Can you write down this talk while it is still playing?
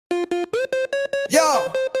Yo,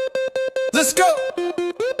 let's go.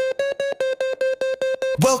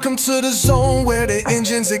 Welcome to the zone where the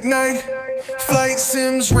engines ignite. Flight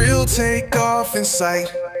sims, real takeoff in sight.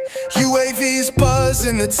 UAVs buzz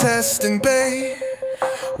in the testing bay.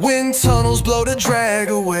 Wind tunnels blow the drag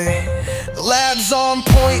away. Labs on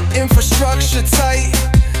point, infrastructure tight.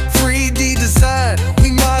 3D design,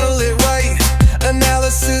 we model it right.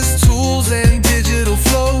 Analysis tools and digital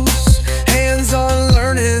flows. Hands-on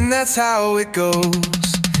learning, that's how it goes.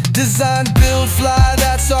 Design, build, fly,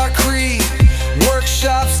 that's our creed.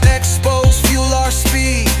 Workshops, expos, fuel our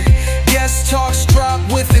speed. Guest talks drop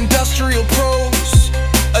with industrial pros.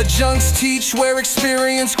 Adjuncts teach where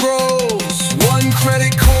experience grows. One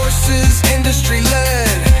credit courses,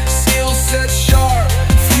 industry-led. Skill set sharp,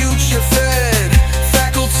 future fed.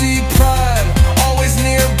 Faculty prime, always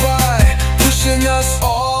nearby. Pushing us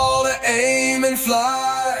all to aim and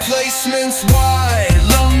fly. Placements wide,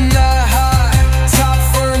 alumni high. Top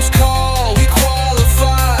firms call, we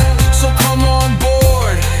qualify. So come on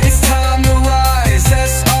board, it's time to rise.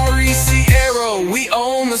 SREC Aero, we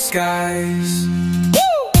own the skies.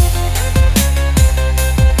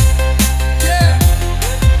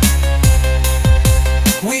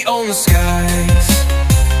 We own the skies.